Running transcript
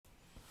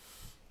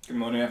Good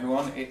morning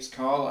everyone, it's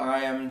Carl. I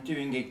am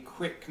doing a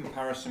quick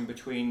comparison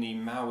between the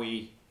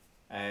MAUI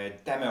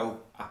demo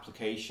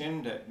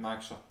application that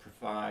Microsoft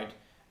provide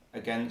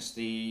against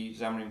the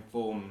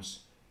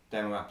Xamarin.Forms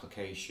demo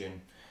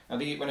application. Now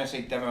when I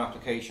say demo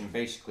application,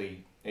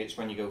 basically it's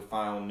when you go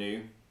File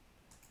New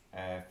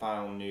and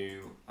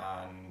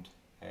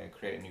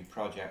create a new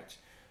project,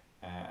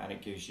 and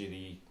it gives you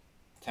the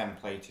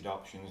templated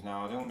options.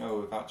 Now I don't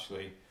know if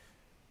actually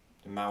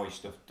the MAUI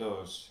stuff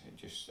does,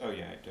 oh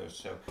yeah it does,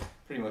 so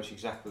pretty much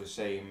exactly the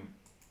same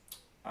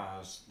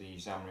as the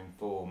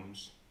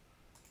Xamarin.Forms,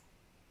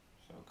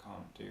 so I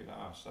can't do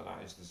that, so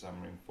that is the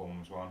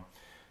Xamarin.Forms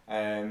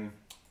one.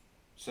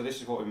 So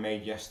this is what we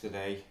made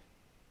yesterday,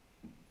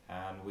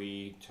 and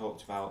we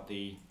talked about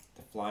the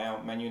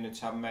flyout menu and the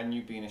tab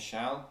menu being a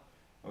shell,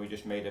 and we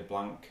just made a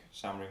blank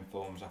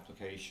Xamarin.Forms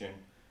application.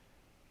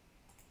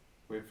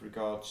 With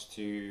regards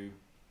to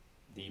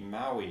the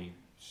MAUI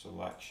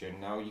selection,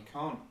 now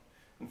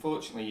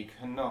unfortunately you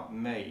cannot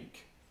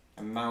make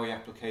a MAUI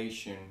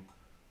application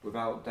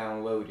without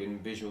downloading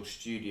Visual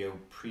Studio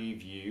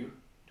Preview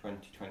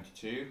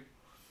 2022,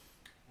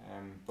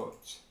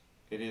 but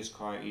it is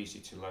quite easy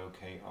to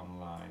locate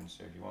online.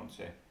 So if you want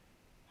to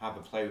have a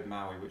play with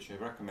MAUI, which I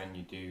recommend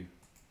you do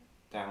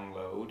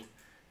download,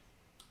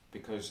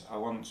 because I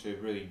want to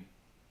really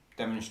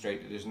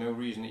demonstrate that there's no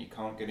reason that you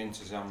can't get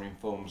into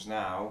Xamarin.Forms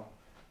now,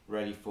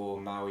 ready for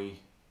MAUI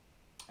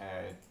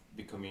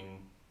becoming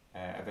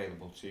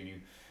available to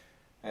you.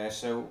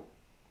 So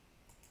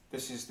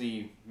this is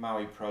the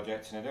MAUI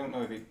project, and I don't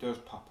know if it does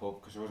pop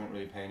up because I wasn't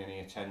really paying any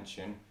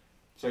attention.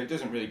 So it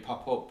doesn't really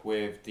pop up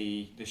with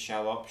the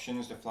shell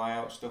options, the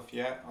flyout stuff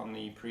yet on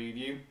the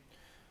preview.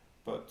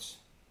 But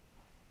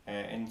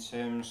in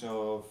terms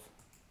of,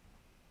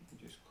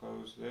 let me just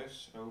close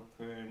this,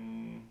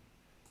 open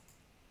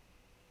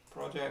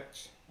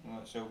project, and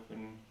let's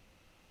open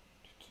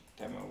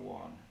demo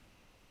one.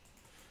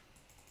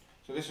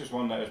 So this was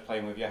one that I was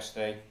playing with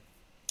yesterday.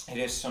 It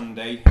is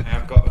Sunday.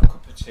 I've got a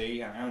cup of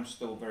tea. I am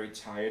still very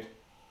tired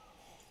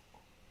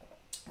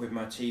with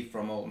my tea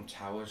from Alton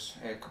Towers,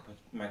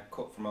 my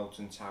cup from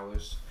Alton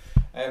Towers.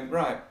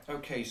 Right,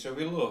 okay, so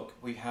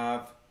we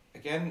have,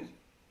 again,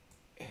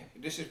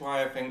 this is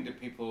why I think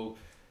that people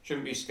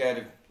shouldn't be scared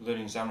of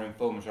learning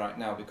Xamarin.Forms right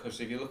now,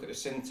 because if you look at the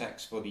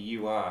syntax for the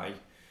UI,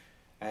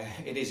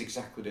 it is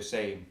exactly the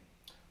same.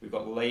 We've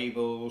got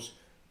labels,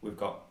 we've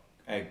got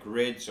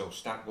grids or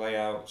stack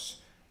layouts,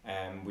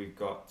 we've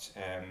got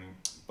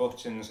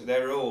buttons.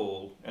 They're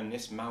all, and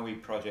this MAUI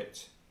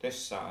project, this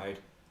side,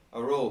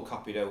 are all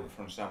copied over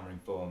from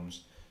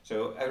Xamarin.Forms.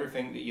 So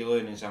everything that you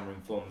learn in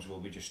Xamarin.Forms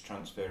will be just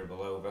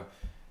transferable over.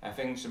 I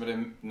think some of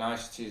the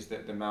niceties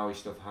that the MAUI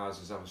stuff has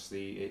is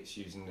obviously it's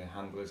using the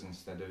handlers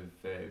instead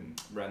of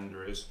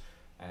renderers,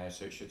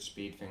 so it should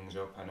speed things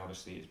up, and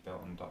obviously it's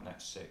built on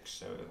 .NET 6,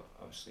 so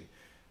obviously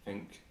I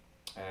think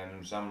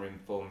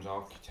Xamarin.Forms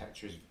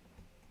architecture is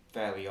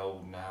fairly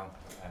old now,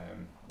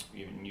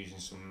 even using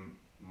some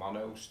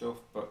mono stuff.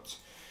 But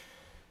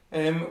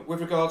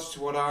with regards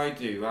to what I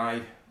do,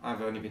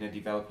 I've only been a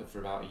developer for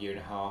about 1.5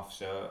 years,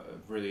 so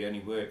I've really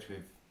only worked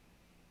with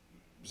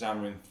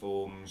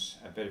Xamarin.Forms,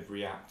 a bit of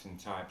React and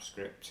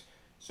TypeScript,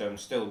 so I'm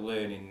still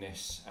learning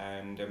this,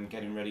 and I'm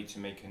getting ready to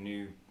make a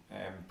new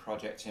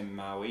project in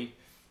MAUI.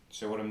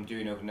 So what I'm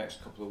doing over the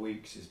next couple of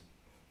weeks is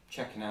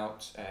checking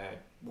out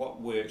what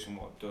works and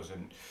what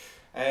doesn't.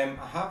 I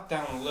have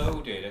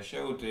downloaded, I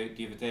showed the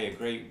other day, a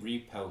great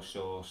repo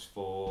source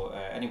for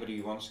anybody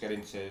who wants to get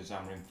into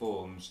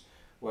Xamarin.Forms,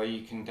 where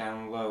you can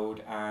download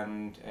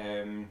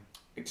and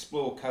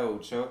explore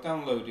code. So I've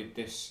downloaded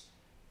this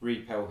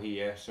repo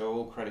here, so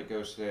all credit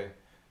goes to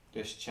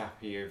this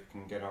chap here who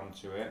can get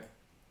onto it.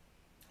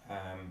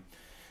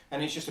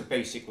 And it's just a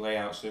basic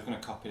layout, so I'm going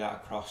to copy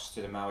that across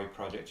to the MAUI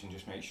project and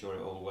just make sure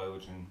it all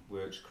loads and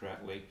works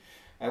correctly.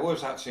 I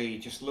was actually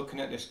just looking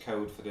at this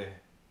code for the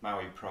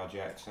MAUI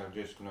project, so I'm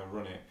just going to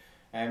run it.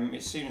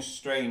 It seems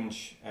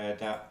strange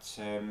that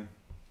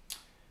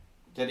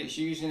it's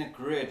using a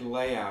grid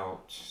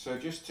layout. So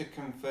just to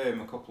confirm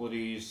a couple of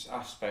these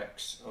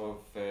aspects of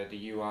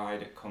the UI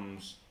that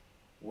comes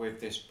with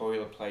this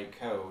boilerplate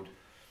code,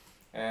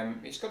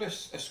 it's got a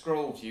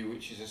scroll view,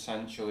 which is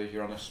essential if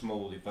you're on a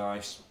small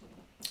device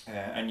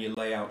and your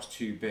layout's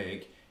too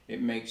big.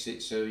 It makes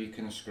it so you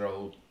can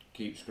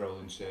keep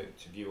scrolling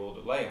to view all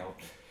the layout.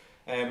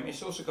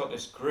 It's also got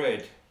this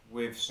grid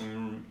with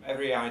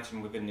every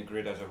item within the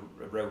grid has a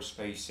row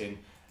spacing,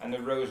 and the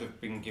rows have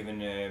been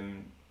given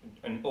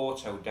an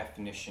auto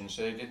definition,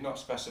 so they did not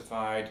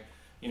specify,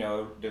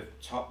 the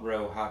top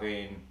row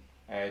having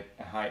a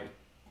height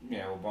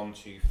of 1,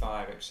 2,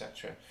 5,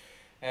 etc.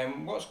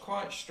 What's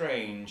quite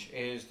strange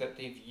is that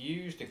they've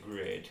used a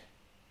grid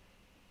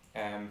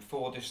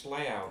for this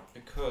layout,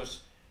 because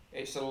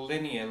it's a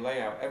linear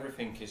layout.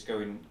 Everything is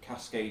going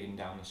cascading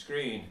down the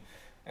screen,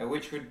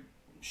 which would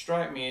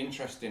strike me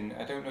interesting.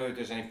 I don't know if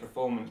there's any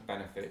performance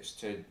benefits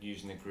to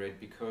using a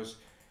grid, because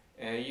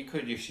you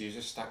could just use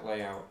a stack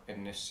layout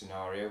in this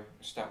scenario.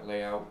 A stack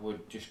layout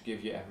would just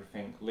give you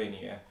everything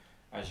linear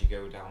as you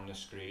go down the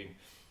screen.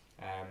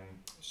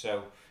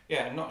 So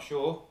yeah, I'm not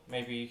sure.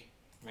 Maybe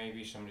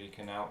somebody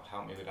can help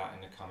me with that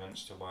in the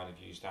comments to why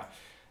they've used that.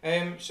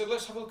 So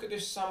let's have a look at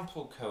this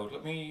sample code.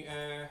 Let me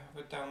have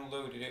I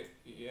downloaded it.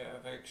 Yeah,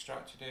 I've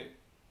extracted it.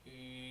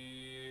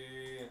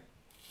 Yeah.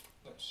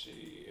 Let's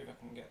see if I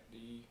can get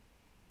the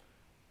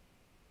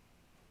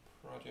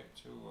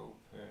project to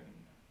open.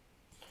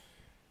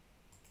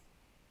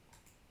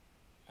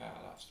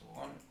 That's the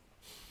one.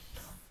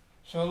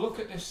 So look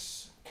at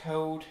this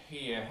code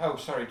here. Oh,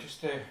 sorry,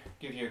 just to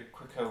give you a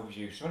quick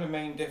overview. So one of the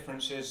main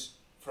differences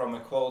from a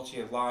quality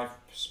of life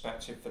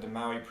perspective for the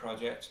MAUI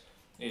project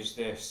is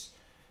this.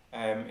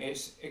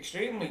 It's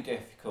extremely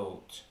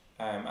difficult,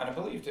 and I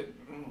believe that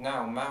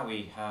now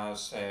MAUI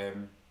has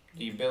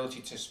the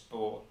ability to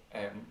support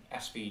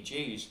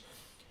SVGs.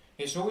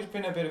 It's always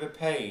been a bit of a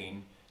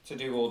pain to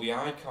do all the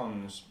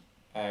icons,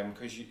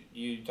 because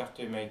you'd have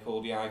to make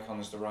all the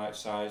icons the right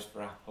size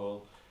for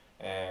Apple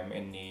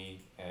in the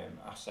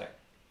asset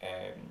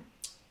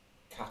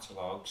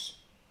catalogues.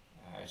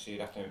 So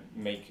you'd have to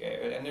make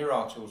it, and there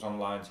are tools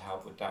online to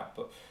help with that,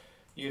 but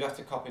you'd have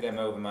to copy them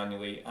over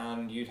manually,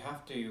 and you'd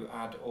have to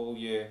add all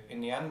your,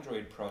 in the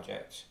Android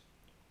project,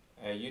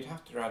 you'd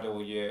have to add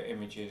all your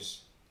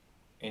images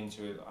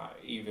into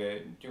either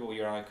do all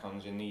your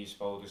icons in these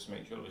folders to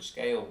make sure they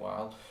scale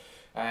well,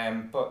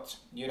 but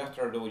you'd have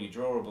to add all your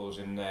drawables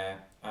in there,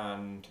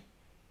 and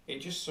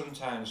it just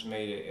sometimes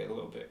made it a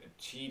little bit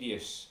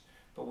tedious.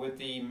 But with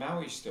the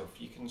MAUI stuff,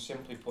 you can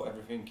simply put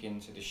everything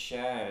into the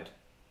shared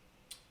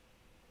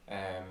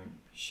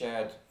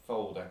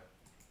folder,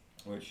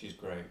 which is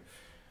great.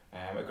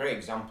 A great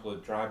example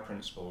of drive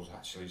principles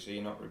actually, so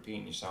you're not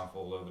repeating yourself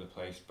all over the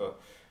place. But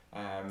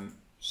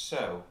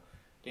so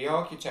the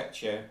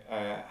architecture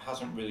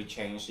hasn't really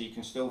changed, so you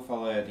can still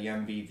follow the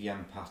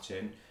MVVM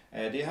pattern.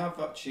 They have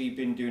actually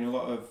been doing a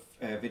lot of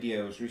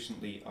videos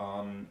recently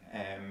on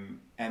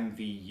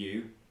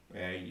MVU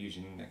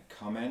using the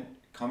Comet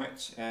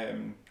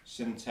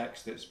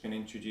syntax that's been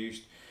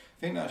introduced.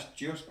 I think that's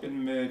just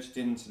been merged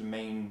into the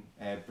main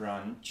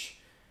branch,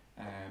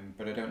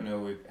 but I don't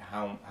know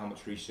how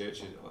much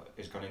research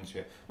has gone into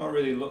it. Not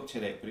really looked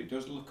at it, but it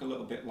does look a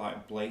little bit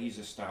like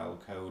Blazor style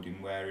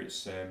coding, where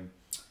it's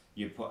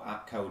you put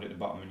code at the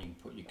bottom and you can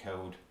put your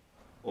code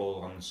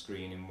all on the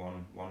screen in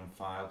one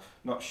file.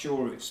 Not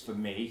sure if it's for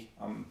me.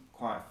 I'm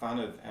quite a fan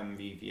of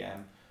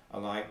MVVM. I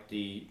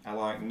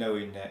like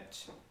knowing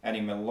that any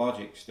of my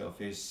logic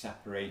stuff is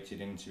separated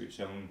into its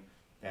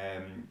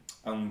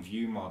own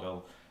view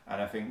model,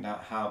 and I think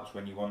that helps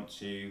when you want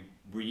to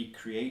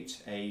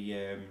recreate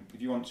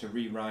if you want to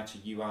rewrite a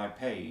UI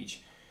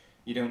page.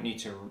 You don't need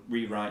to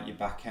rewrite your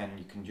back end.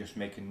 You can just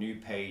make a new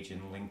page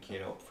and link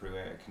it up through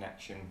a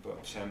connection.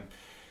 But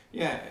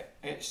yeah,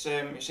 it's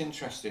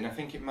interesting. I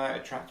think it might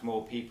attract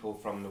more people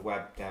from the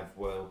web dev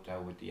world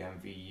though with the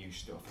MVU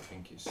stuff. I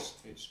think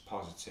it's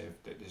positive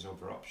that there's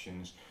other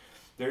options.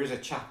 There is a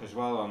chap as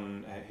well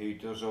on who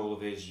does all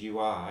of his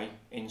UI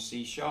in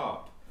C#,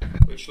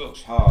 which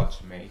looks hard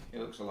to me. It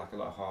looks like a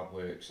lot of hard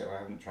work, so I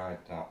haven't tried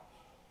that.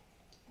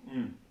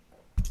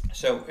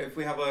 So if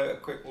we have a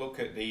quick look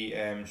at the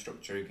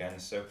structure again,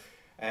 so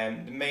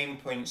the main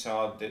points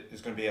are that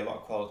there's going to be a lot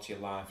of quality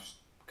of life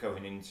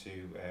going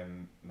into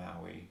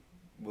MAUI.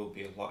 Will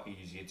be a lot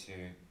easier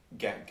to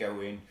get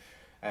going.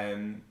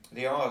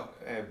 They are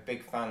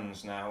big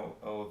fans now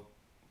of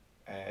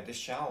the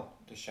Shell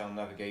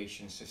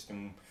navigation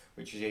system,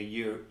 which is a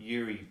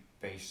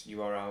URI-based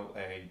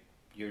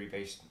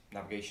URI-based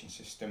navigation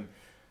system.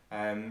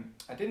 I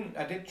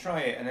did try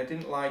it and I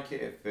didn't like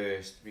it at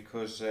first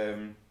because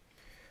I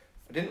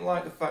didn't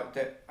like the fact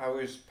that I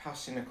was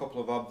passing a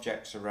couple of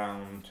objects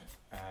around,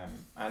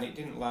 and it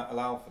didn't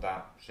allow for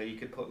that. So you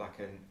could put like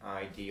an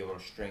ID or a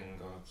string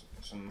or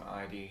some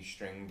ID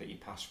string that you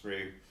pass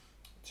through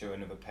to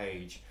another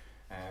page.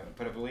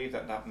 But I believe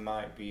that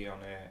might be on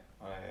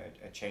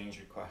a change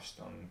request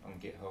on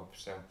GitHub.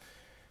 So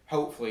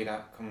hopefully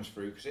that comes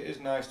through, because it is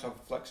nice to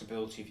have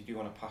flexibility if you do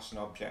want to pass an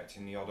object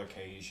in the odd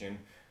occasion.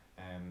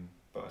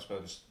 But I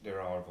suppose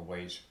there are other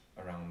ways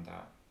around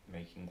that,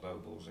 making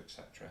globals,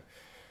 etc.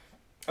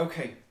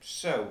 Okay,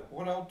 so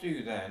what I'll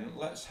do then,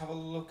 let's have a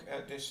look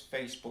at this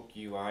Facebook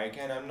UI.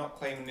 Again, I'm not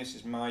claiming this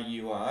is my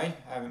UI, I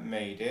haven't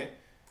made it,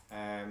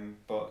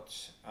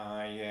 but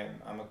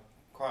I'm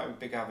quite a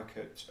big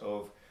advocate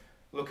of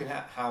looking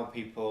at how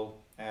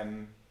people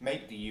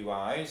make the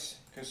UIs,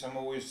 because I'm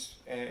always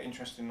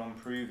interested in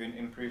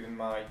improving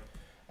my,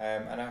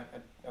 and I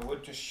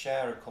would just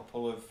share a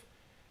couple of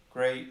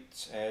great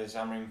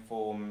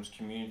Xamarin.Forms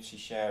community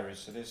sharers.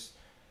 So this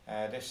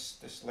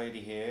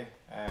lady here,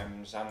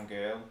 Zam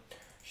Girl,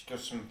 she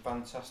does some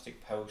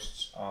fantastic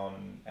posts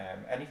on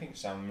anything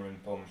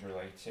Xamarin.Forms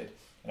related,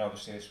 and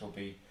obviously this will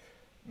be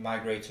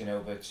migrating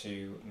over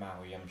to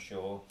MAUI, I'm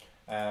sure.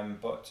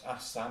 But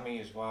Ask Sammy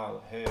as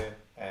well,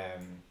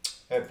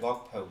 her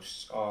blog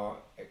posts are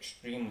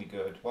extremely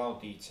good, well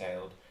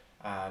detailed,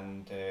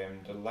 and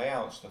the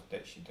layout stuff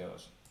that she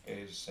does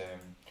is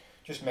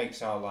just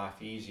makes our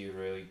life easier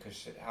really,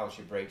 because how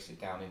she breaks it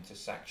down into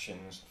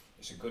sections.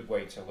 It's a good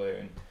way to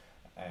learn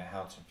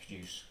how to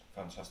produce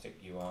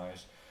fantastic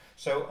UIs.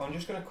 So I'm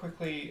just going to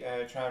quickly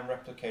try and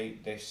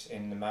replicate this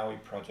in the MAUI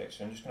project.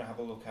 So I'm just going to have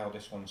a look how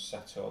this one's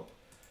set up.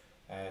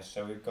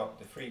 So we've got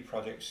the 3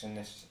 projects in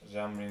this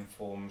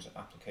Xamarin.Forms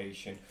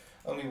application.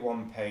 Only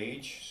 1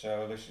 page,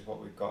 so this is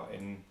what we've got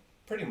in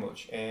pretty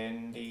much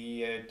in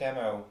the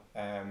demo,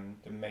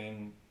 the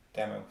main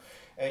demo.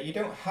 You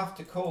don't have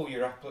to call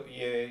your home.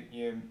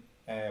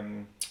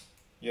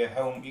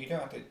 You don't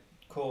have to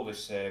call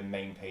this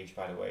main page,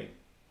 by the way.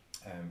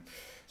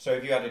 So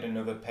if you added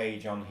another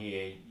page on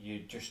here,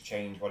 you just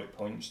change what it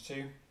points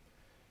to.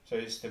 So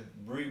it's the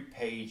root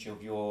page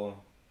of your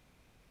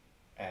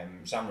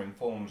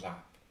Xamarin.Forms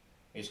app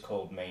is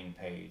called main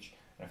page.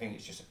 And I think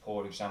it's just a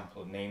poor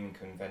example of naming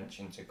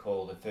convention to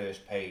call the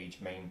first page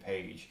main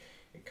page.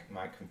 It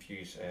might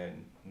confuse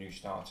new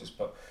starters.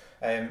 But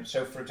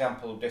so for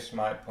example, this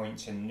might point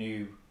to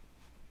new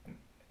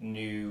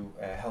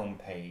home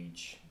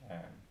page.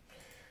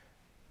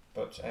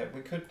 But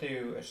we could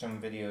do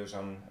some videos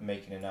on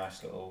making a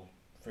nice little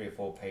 3 or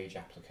 4 page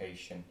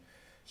application.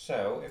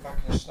 So if I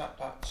can snap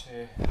that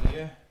to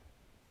here,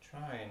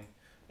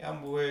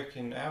 I'm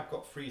working, I've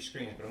got 3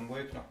 screens, but I'm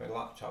working off my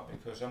laptop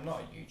because I'm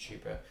not a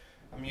YouTuber.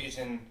 I'm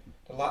using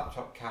the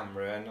laptop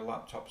camera and the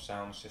laptop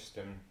sound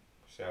system,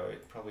 so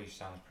it probably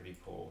sounds pretty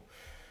poor.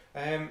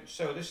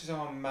 So this is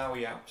our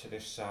MAUI app to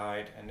this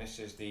side, and this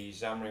is the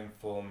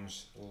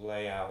Xamarin.Forms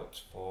layout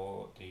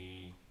for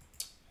the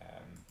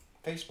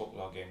Facebook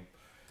login.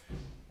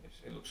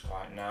 It looks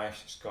quite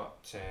nice. It's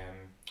got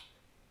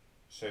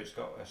so it's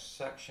got a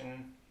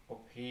section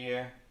up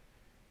here.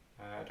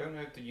 I don't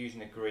know if they're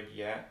using a grid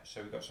yet,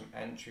 so we've got some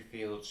entry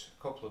fields,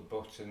 a couple of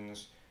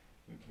buttons.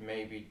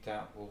 Maybe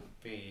that will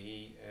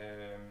be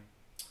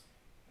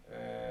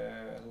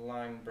a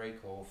line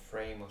break or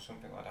frame or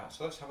something like that.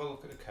 So let's have a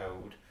look at the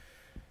code.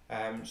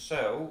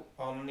 So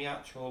on the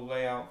actual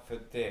layout for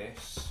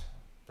this,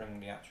 bring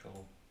the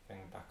actual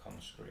thing back on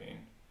the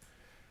screen.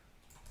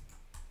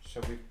 So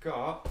we've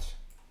got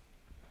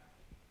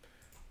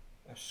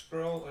a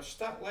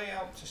stack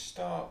layout to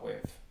start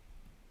with.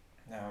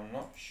 Now I'm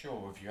not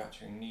sure if you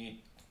actually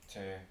need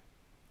to,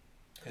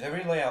 because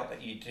every layout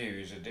that you do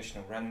is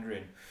additional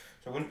rendering.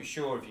 So I wouldn't be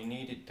sure if you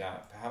needed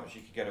that. Perhaps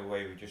you could get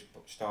away with just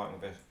starting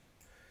with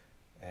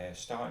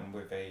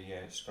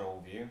a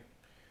scroll view.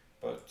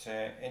 But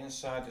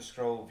inside the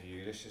scroll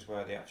view, this is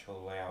where the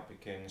actual layout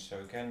begins.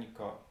 So again, you've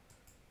got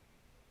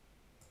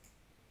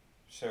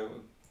so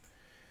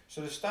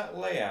the stack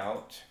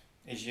layout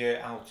is your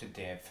outer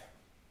div.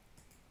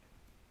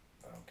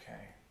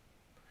 Okay.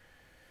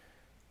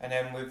 And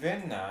then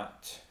within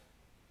that,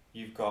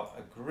 you've got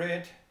a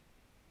grid,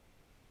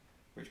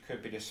 which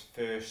could be this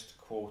first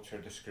quarter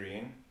of the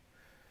screen,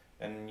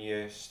 and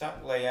your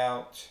stack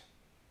layout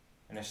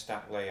and a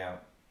stack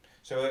layout.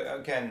 So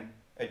again,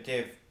 a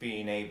div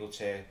being able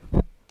to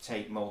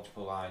take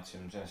multiple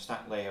items, and a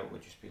stack layout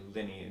would just be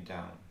linear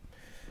down.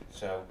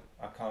 So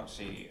I can't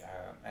see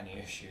any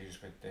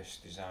issues with this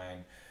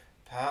design.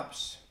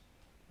 Perhaps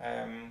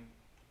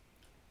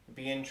it'd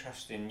be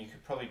interesting, you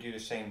could probably do the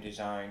same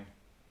design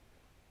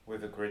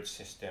with a grid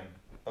system,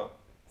 but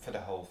for the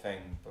whole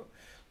thing. But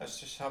let's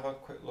just have a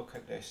quick look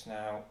at this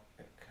now.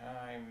 Can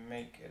I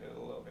make it a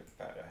little bit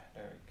better?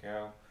 There we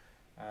go.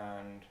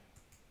 And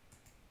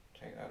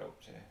take that up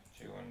to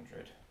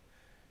 200.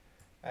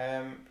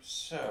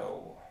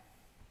 So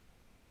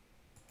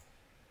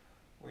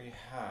we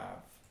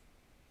have,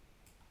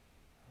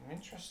 I'm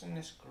interested in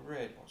this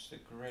grid. What's the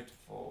grid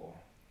for?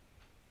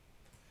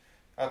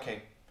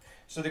 Okay,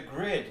 so the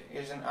grid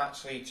isn't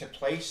actually to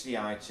place the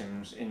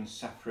items in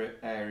separate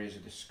areas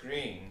of the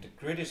screen. The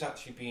grid is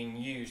actually being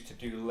used to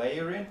do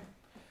layering,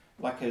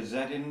 like a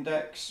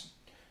Z-index.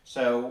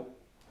 So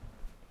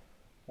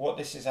what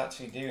this is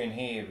actually doing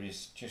here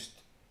is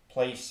just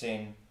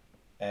placing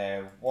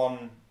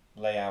one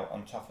layout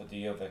on top of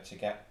the other to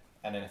get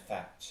an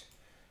effect.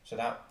 So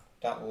that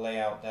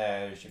layout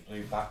there is your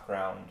blue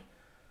background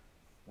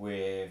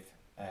with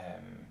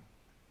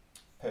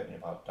pertinent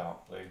about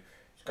dark blue.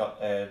 It's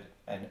got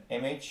an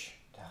image,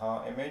 the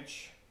heart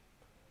image,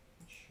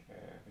 which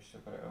we've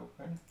still got it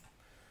open,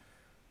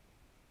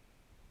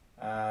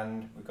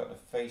 and we've got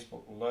the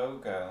Facebook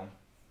logo.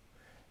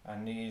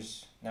 And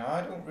these, now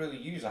I don't really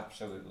use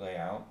absolute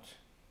layout,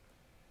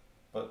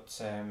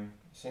 but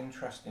it's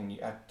interesting.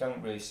 I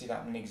don't really see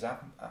that many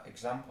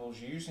examples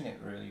using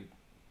it really.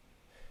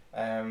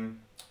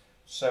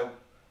 So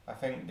I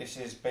think this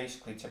is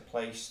basically to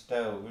place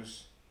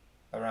those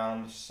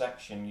around this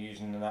section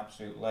using an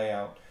absolute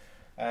layout.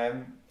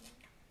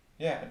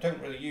 Yeah, I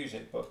don't really use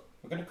it, but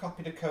we're going to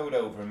copy the code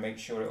over and make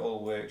sure it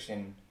all works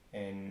in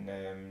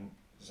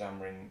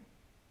Xamarin,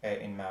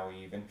 in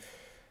MAUI even.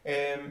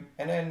 And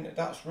then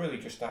that's really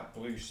just that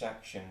blue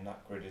section.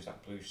 That grid is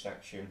that blue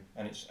section,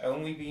 and it's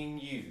only being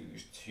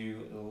used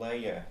to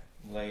layer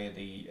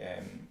the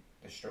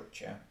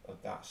structure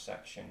of that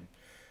section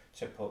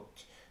to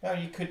put. Now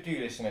you could do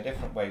this in a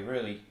different way,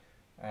 really.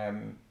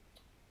 I'm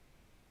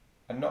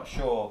not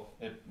sure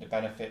the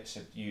benefits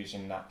of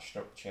using that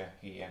structure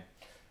here.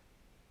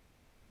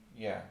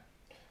 Yeah,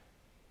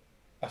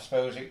 I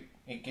suppose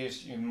it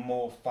gives you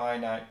more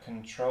finite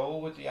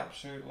control with the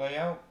absolute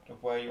layout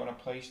of where you want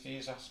to place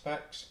these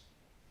aspects.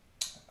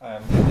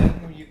 And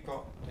then you've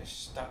got this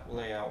stack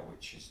layout,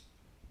 which is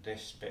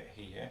this bit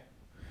here.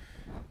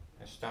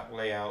 A stack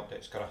layout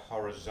that's got a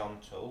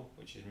horizontal,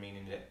 which is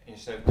meaning that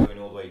instead of going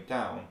all the way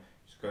down,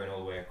 it's going all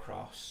the way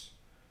across.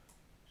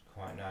 It's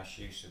quite a nice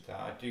use of that.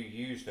 I do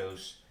use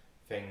those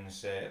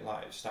things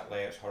like stack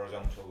layouts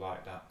horizontal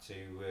like that to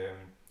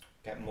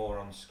get more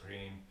on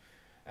screen.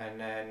 And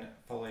then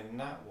following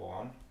that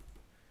one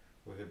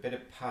with a bit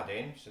of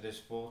padding, so there's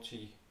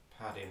 40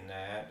 padding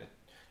there.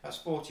 That's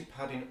 40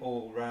 padding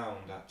all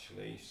round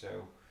actually,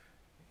 so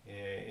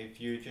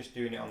if you're just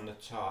doing it on the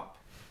top,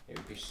 it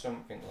would be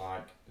something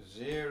like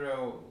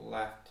 0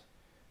 left,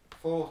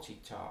 40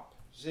 top,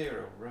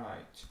 0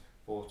 right,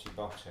 40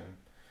 bottom.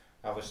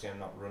 Obviously I'm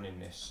not running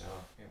this, so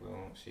we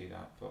won't see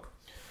that, but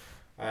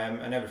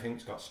and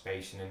everything's got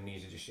spacing, and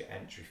these are just your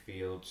entry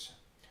fields.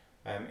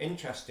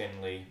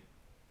 Interestingly,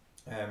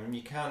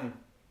 you can,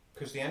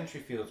 because the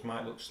entry fields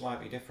might look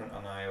slightly different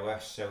on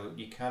iOS, so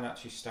you can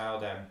actually style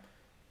them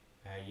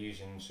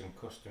using some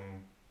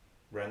custom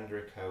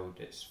renderer code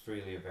that's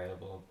freely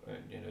available.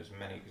 There's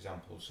many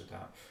examples of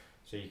that.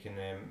 So you can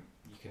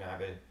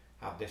either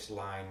have this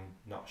line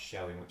not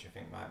showing, which I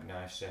think might be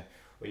nicer,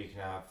 or you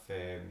can have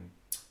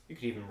you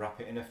could even wrap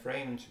it in a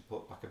frame to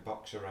put like a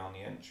box around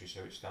the entry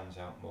so it stands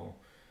out more.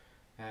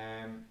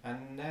 And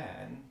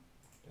then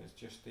there's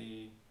just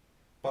the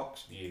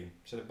box view.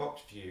 So the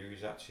box view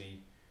is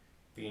actually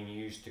being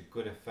used to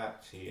good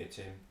effect here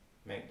to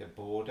make the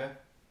border.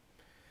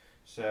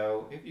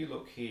 So if you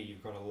look here,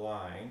 you've got a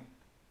line.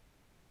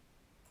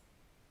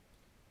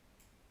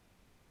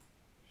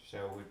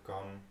 So we've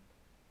gone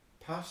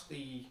past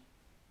the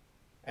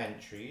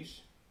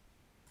entries.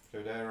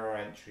 So there are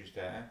entries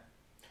there.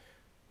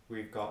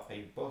 We've got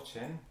a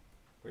button,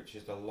 which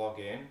is the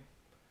login.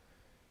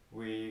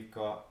 We've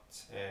got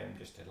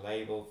just a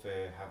label for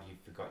have you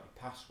forgot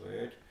your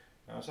password.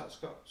 Now that's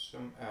got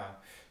some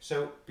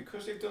so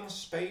because they've done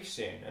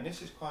spacing, and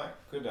this is quite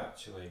good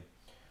actually,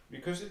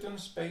 because they've done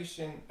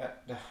spacing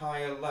at the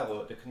higher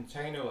level, at the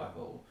container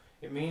level,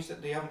 it means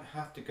that they haven't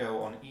had to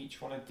go on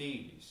each one of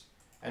these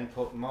and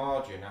put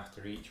margin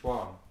after each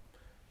one.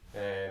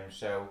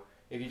 So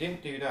if you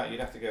didn't do that, you'd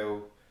have to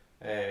go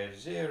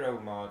 0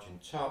 margin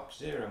top,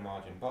 0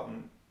 margin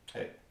bottom,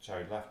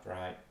 sorry, left,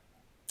 right,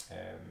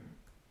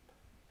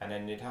 and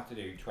then you'd have to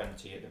do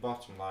 20 at the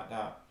bottom like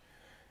that.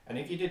 And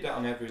if you did that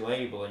on every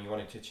label and you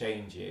wanted to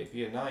change it, it'd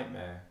be a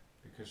nightmare,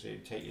 because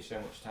it'd take you so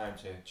much time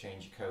to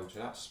change your code. So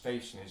that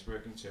spacing is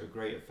working to a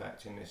great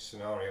effect in this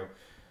scenario.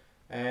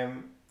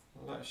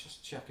 Let's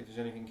just check if there's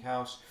anything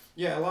else.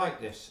 Yeah, I like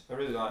this. I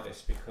really like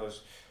this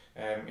because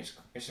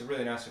it's a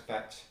really nice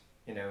effect.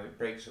 It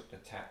breaks up the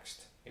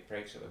text, it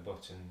breaks up the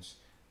buttons,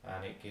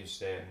 and it gives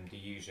the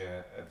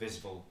user a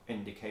visible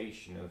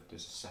indication of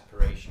there's a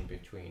separation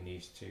between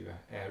these two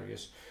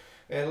areas.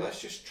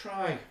 Let's just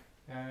try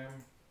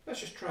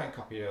and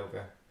copy it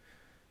over.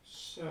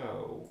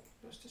 So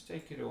let's just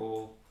take it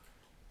all,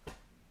 and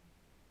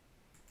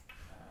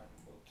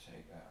we'll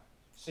take that.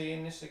 See,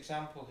 in this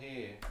example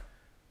here,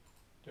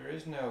 there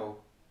is no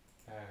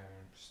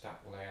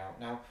stack layout.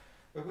 Now,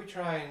 if we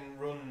try and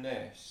run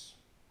this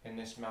in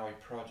this MAUI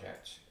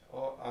project,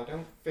 I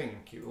don't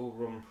think it will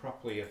run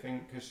properly. I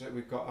think because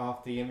we've got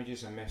half the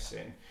images are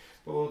missing,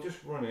 but we'll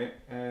just run it.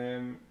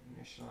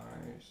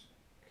 Initialize,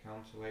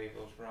 counter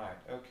labels, right?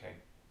 Okay.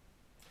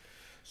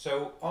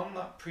 So on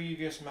that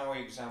previous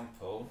MAUI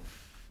example,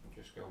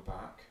 we'll just go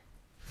back.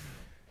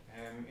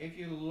 If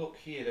you look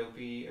here, there'll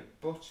be a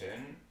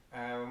button,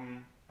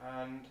 and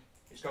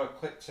it's got a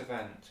clicked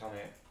event on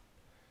it.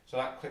 So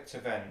that clicked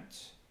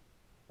event,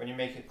 when you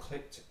make a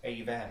clicked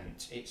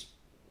event,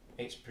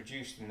 it's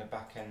produced in the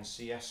backend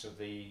CS of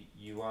the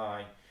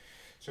UI.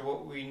 So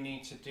what we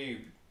need to do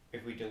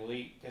if we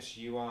delete this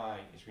UI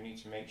is we need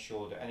to make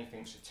sure that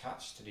anything that's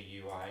attached to the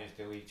UI is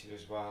deleted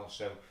as well.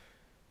 So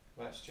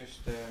let's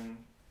just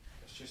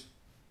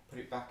put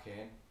it back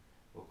in.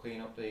 We'll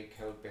clean up the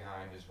code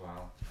behind as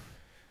well.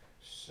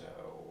 So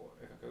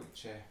if I go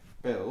to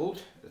build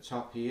at the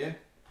top here,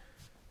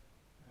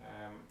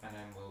 and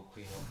then we'll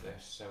clean up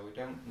this. So we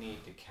don't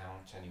need the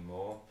count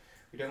anymore.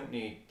 We don't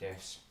need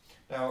this.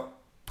 Now,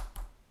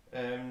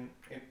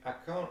 I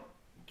can't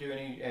do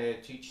any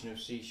teaching of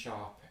C#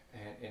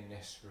 in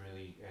this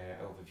really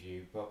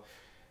overview, but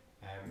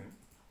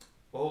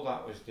all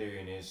that was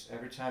doing is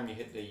every time you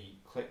hit the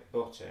click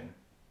button,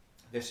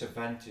 this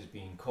event is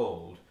being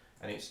called,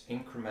 and it's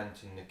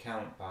incrementing the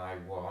count by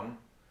 1,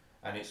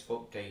 and it's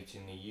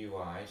updating the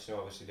UI. So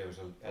obviously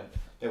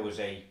there was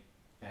a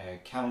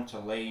counter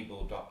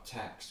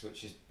label.txt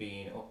which is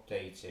being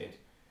updated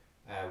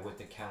with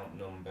the count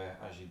number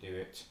as you do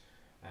it.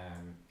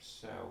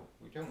 So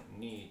we don't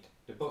need,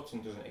 the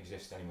button doesn't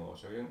exist anymore,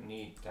 so we don't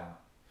need that,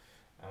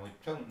 and we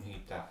don't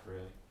need that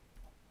really.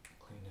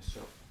 Clean this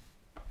up.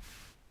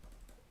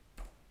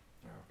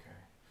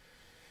 Okay.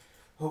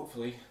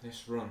 Hopefully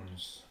this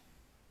runs.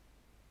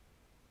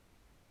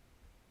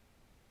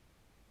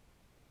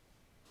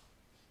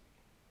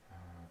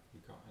 We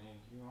got any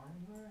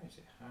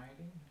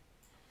hiding?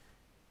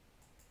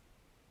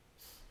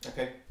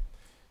 Okay,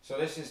 so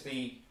this is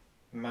the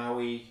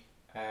MAUI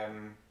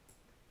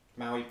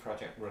MAUI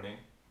project running.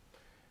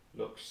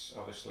 Looks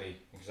obviously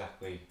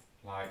exactly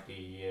like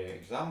the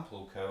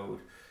example code,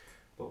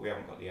 but we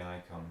haven't got the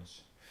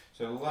icons.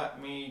 So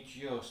let me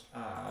just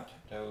add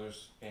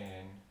those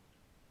in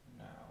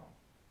now.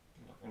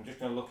 I'm just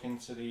going to look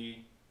into the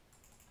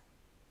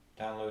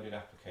downloaded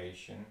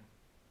application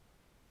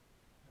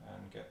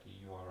and get the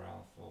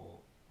URL for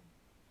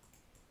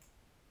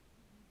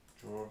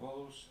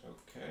drawables.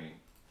 Okay,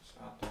 let's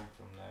add them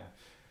from there.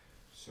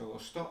 So we'll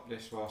stop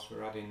this whilst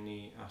we're adding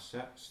the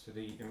assets to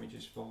the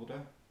images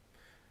folder.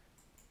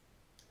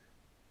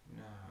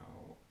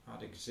 Now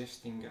add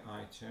existing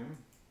item,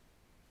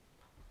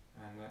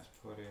 and let's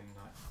put in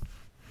that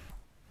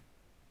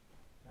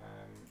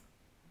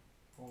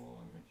all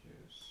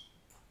images.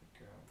 There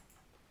we go.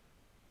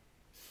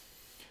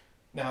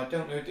 Now I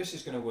don't know if this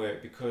is going to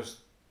work,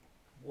 because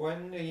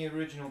when the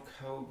original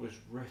code was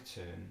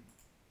written,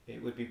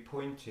 it would be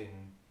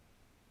pointing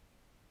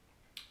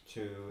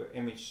to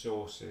image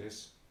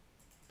sources,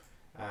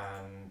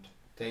 and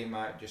they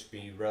might just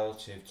be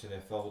relative to the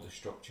folder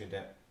structure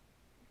that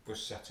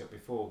was set up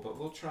before, but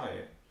we'll try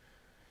it.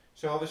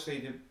 So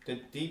obviously the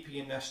deeper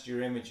you nest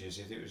your images,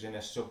 if it was in a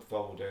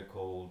subfolder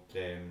called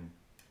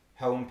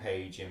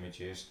homepage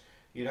images,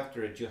 you'd have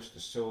to adjust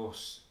the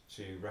source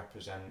to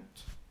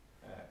represent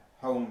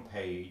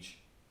homepage,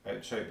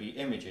 so it'd be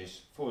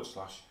images /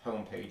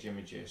 homepage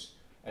images,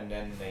 and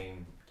then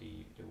name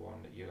the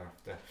one that you're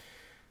after.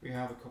 We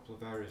have a couple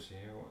of errors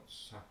here.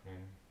 What's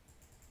happening?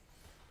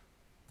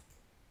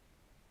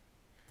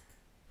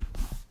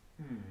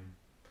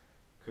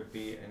 Could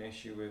be an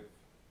issue with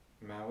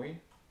MAUI.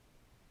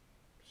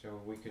 So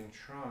we can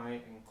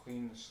try and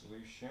clean the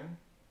solution.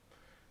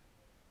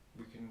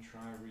 We can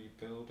try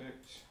rebuild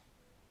it.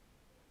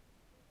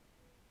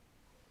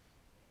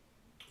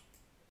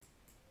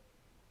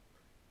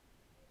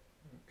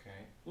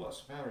 Okay,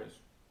 lots of errors.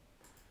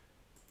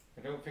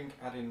 I don't think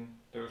adding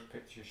those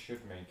pictures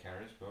should make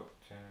errors, but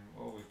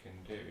all we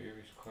can do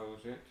is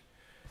close it.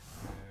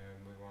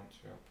 We want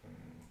to open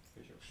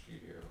Visual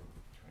Studio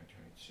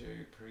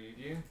 2022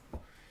 preview,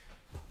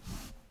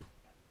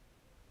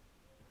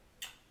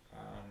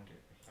 and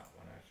it's that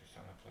one I was just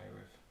trying to play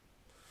with.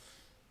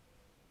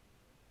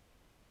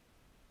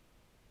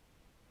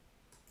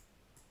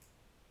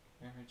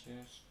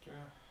 Images, do I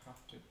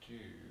have to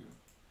do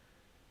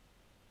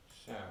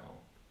so?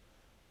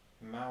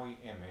 MAUI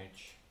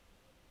image.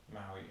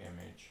 MAUI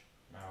image,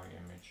 MAUI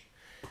image.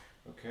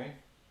 Okay.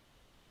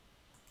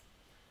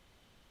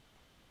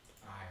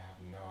 I have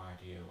no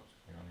idea what's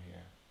going on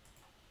here.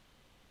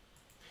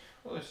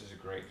 Well, this is a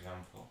great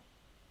example.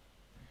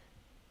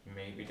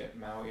 Maybe that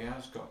MAUI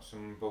has got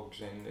some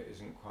bugs in that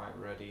isn't quite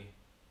ready.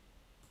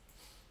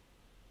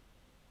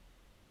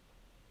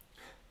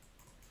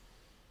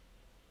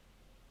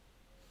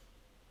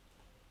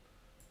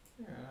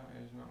 Yeah,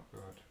 that is not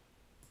good.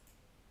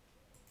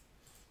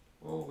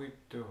 All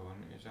we've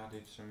done is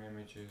added some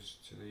images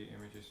to the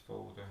images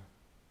folder.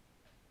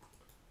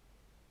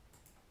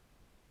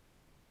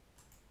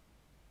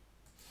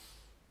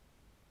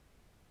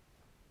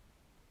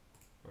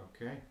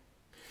 Okay.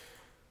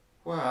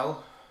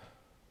 Well,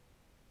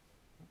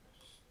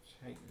 let's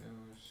take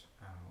those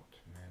out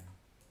then.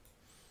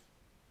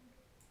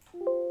 I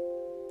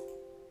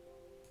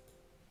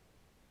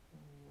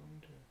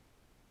wonder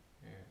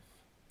if they're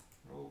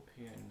all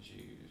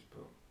PNGs,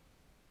 but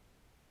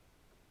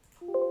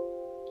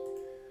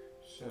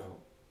so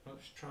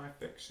let's try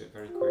fix it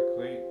very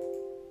quickly.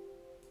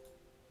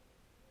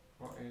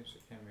 What is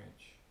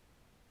image?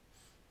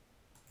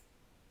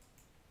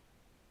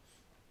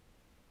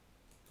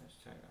 Let's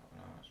take that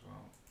one out as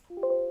well.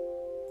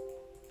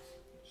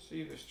 Let's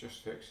see if this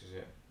just fixes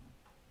it.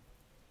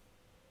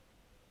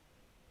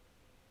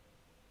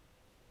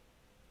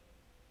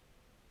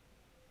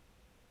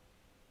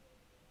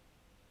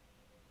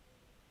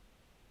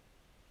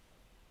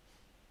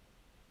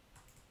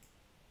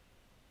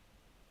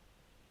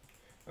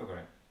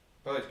 Okay,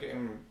 well, it's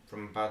getting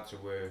from bad to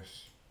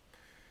worse.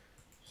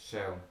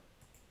 So,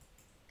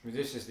 if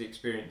this is the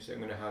experience that I'm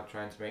going to have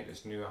trying to make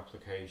this new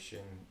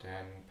application,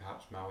 then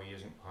perhaps MAUI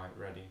isn't quite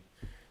ready.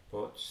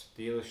 But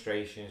the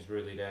illustration is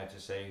really there to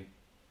say,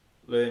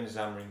 learn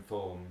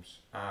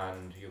Xamarin.Forms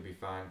and you'll be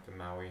fine for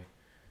MAUI.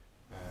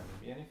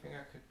 The only thing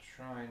I could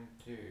try and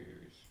do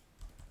is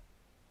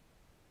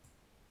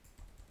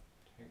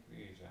take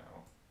these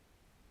out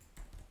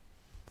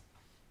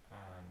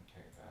and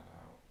take that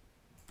out.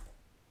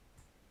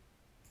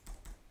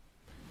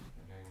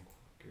 And then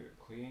give it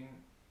clean.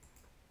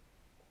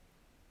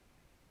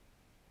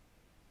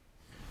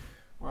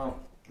 Well,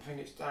 I think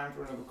it's time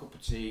for another cup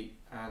of tea,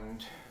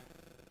 and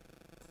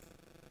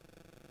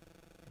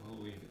we'll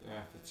leave it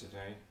there for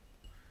today.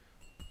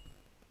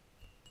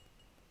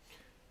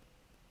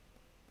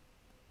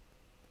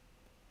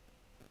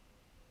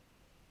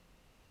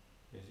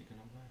 Is it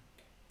going to work?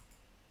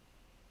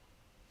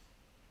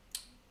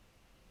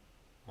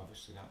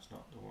 Obviously that's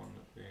not the one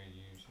that we're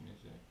using,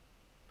 is it?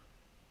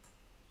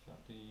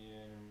 that the,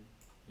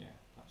 yeah,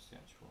 that's the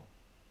actual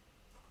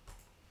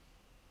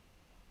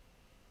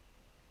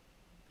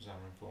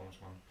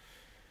Xamarin.Forms one.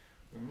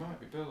 We might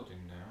be building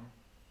now.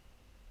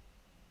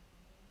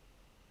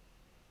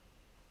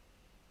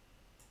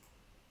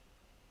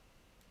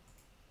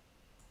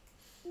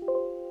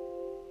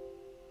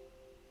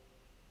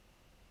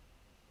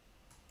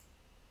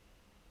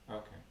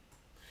 Okay.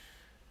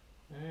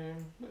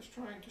 Let's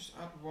try and just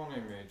add one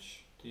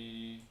image.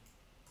 The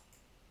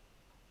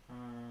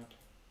add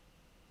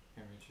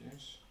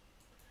images.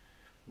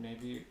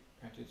 Maybe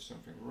I did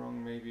something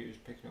wrong. Maybe it was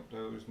picking up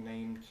those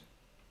named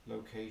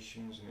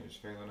locations and it was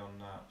failing on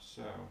that.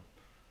 So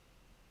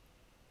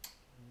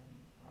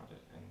add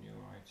a new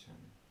item.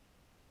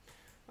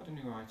 Add a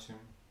new item.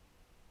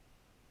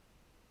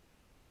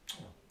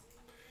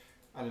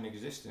 Oh. Add an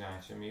existing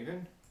item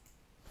even.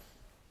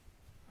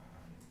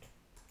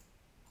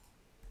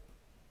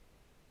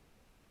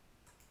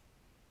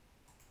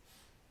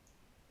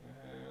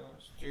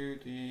 Let's do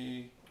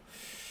the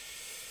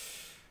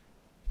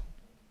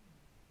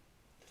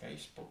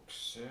Facebook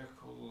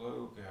circle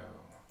logo.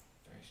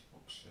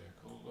 Facebook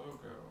circle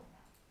logo.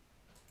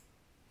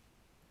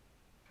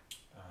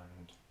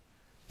 And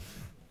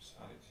let's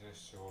add it to the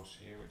source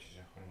here, which is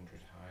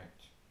 100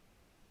 height.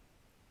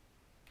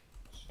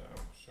 So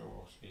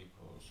source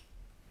equals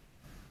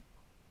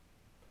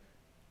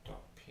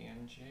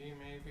 .png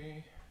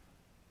maybe.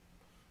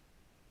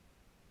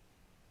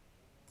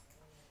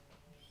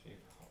 See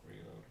if hot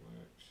reload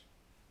works.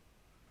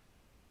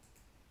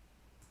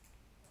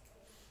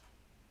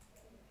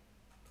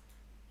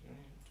 Is there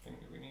anything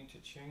that we need to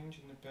change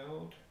in the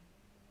build?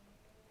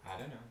 I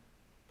don't know.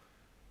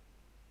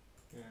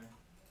 Yeah,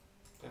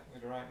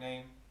 definitely the right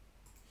name.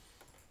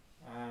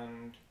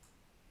 And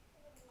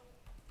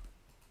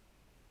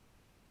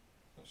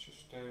let's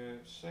just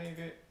save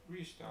it,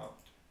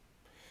 restart.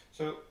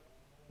 So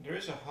there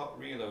is a hot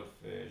reload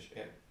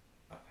version.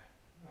 Okay.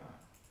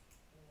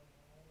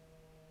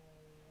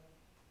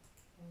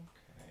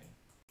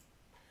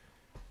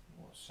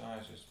 What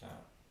size is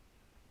that?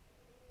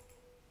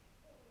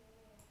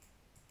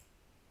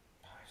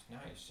 It's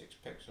 96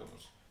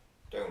 pixels.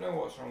 Don't know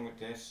what's wrong with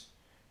this.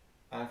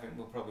 I think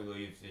we'll probably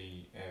leave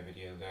the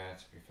video there,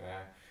 to be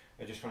fair.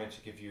 I just wanted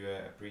to give you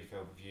a brief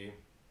overview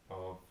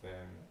of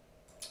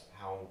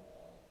how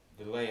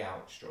the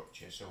layout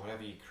structure, so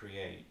whatever you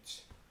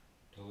create,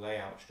 the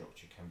layout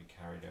structure can be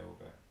carried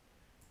over.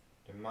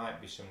 There might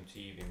be some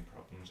teething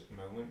problems at the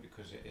moment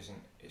because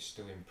it's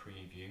still in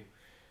preview,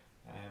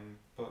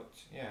 but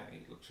yeah,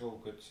 it looks all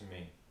good to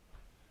me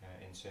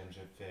in terms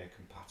of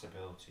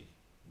compatibility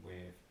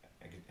with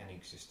any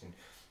existing,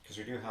 because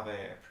we do have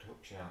a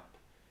production app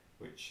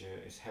which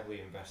is heavily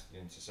invested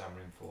into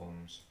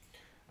Xamarin.Forms,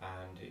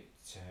 and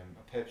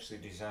I purposely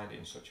designed it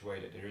in such a way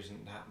that there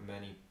isn't that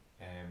many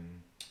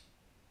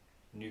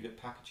NuGet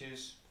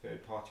packages,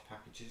 third-party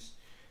packages.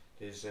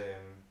 There's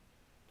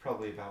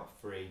probably about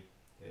 3.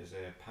 There's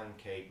a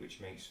Pancake, which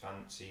makes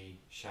fancy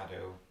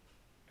shadow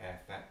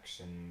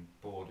effects and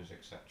borders,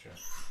 etc.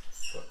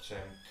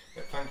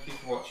 But thank you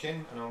for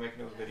watching, and I'll make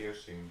another video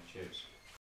soon. Cheers.